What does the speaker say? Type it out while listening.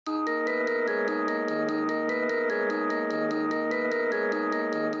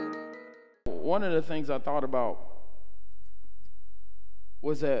one of the things I thought about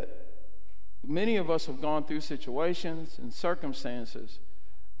was that many of us have gone through situations and circumstances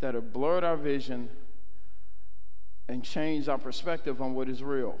that have blurred our vision and changed our perspective on what is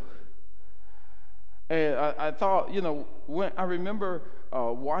real. And I thought, when I remember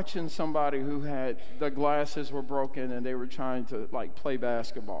watching somebody who had their glasses were broken and they were trying to play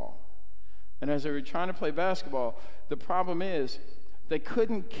basketball. And as they were trying to play basketball, the problem is they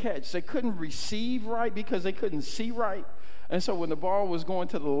couldn't catch, they couldn't receive right because they couldn't see right. And so when the ball was going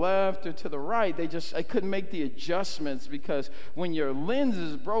to the left or to the right, they couldn't make the adjustments, because when your lens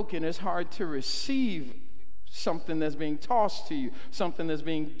is broken, it's hard to receive something that's being tossed to you, something that's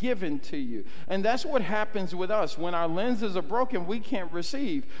being given to you. And that's what happens with us. When our lenses are broken, we can't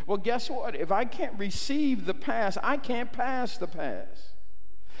receive. Well, guess what? If I can't receive the past, I can't pass the past.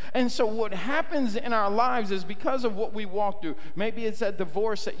 And so what happens in our lives is because of what we walk through. Maybe it's that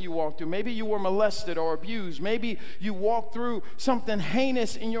divorce that you walked through. Maybe you were molested or abused. Maybe you walked through something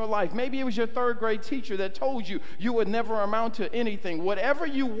heinous in your life. Maybe it was your third grade teacher that told you you would never amount to anything. Whatever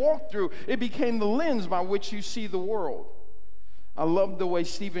you walked through, it became the lens by which you see the world. I love the way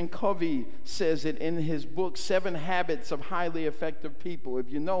Stephen Covey says it in his book, 7 Habits of Highly Effective People. If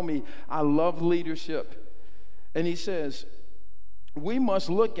you know me, I love leadership. And he says, we must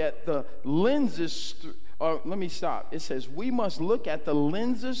look at the lenses, let me stop. It says, we must look at the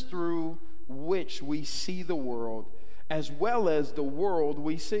lenses through which we see the world, as well as the world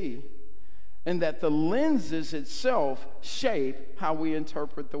we see. And that the lenses itself shape how we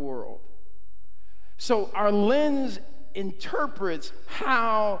interpret the world. So our lens interprets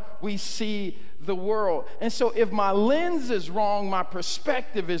how we see the world. And so if my lens is wrong, my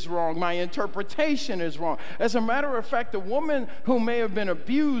perspective is wrong, my interpretation is wrong. As a matter of fact, a woman who may have been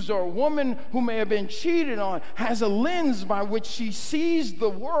abused or a woman who may have been cheated on has a lens by which she sees the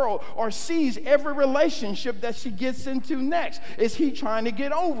world or sees every relationship that she gets into next. Is he trying to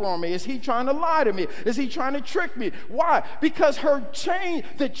get over on me? Is he trying to lie to me? Is he trying to trick me? Why? Because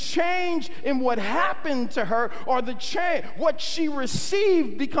the change in what happened to her, or what she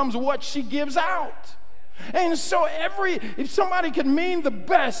received, becomes what she gives out. And so if somebody can mean the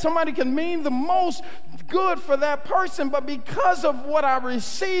best, somebody can mean the most good for that person, but because of what I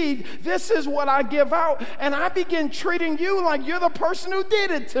received, this is what I give out, and I begin treating you like you're the person who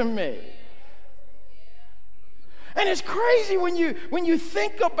did it to me. And it's crazy when you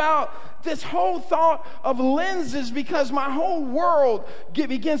think about this whole thought of lenses, because my whole world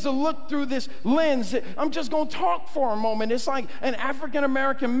begins to look through this lens. I'm just going to talk for a moment. It's like an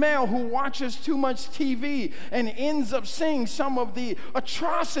African-American male who watches too much TV and ends up seeing some of the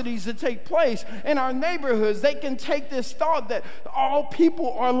atrocities that take place in our neighborhoods. They can take this thought that all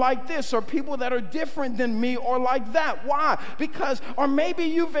people are like this, or people that are different than me or like that. Why? Or maybe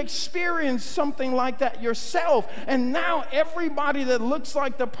you've experienced something like that yourself, and now everybody that looks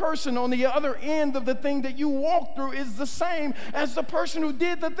like the person on the other end of the thing that you walked through is the same as the person who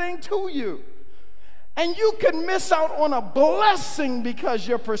did the thing to you. And you can miss out on a blessing because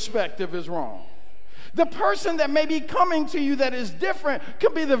your perspective is wrong. The person that may be coming to you that is different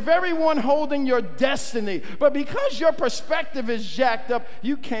could be the very one holding your destiny. But because your perspective is jacked up,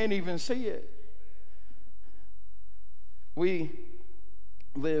 you can't even see it. We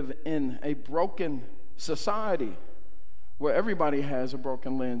live in a broken society where everybody has a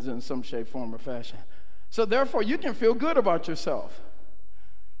broken lens in some shape, form, or fashion. So therefore, you can feel good about yourself.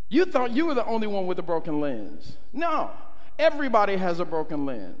 You thought you were the only one with a broken lens. No, everybody has a broken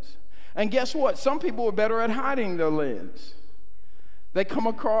lens. And guess what? Some people are better at hiding their lens. They come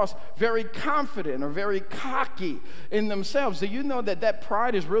across very confident or very cocky in themselves. Do you know that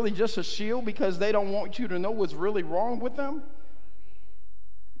pride is really just a shield because they don't want you to know what's really wrong with them?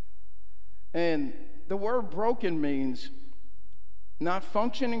 And the word broken means not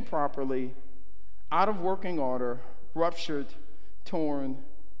functioning properly, out of working order, ruptured, torn,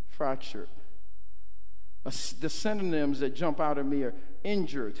 fractured. The synonyms that jump out at me are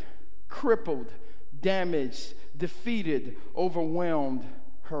injured, crippled, damaged, defeated, overwhelmed,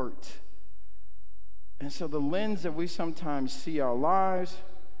 hurt. And so the lens that we sometimes see our lives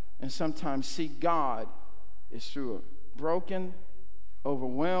and sometimes see God is through a broken,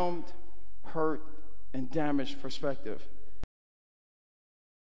 overwhelmed, hurt, and damaged perspective.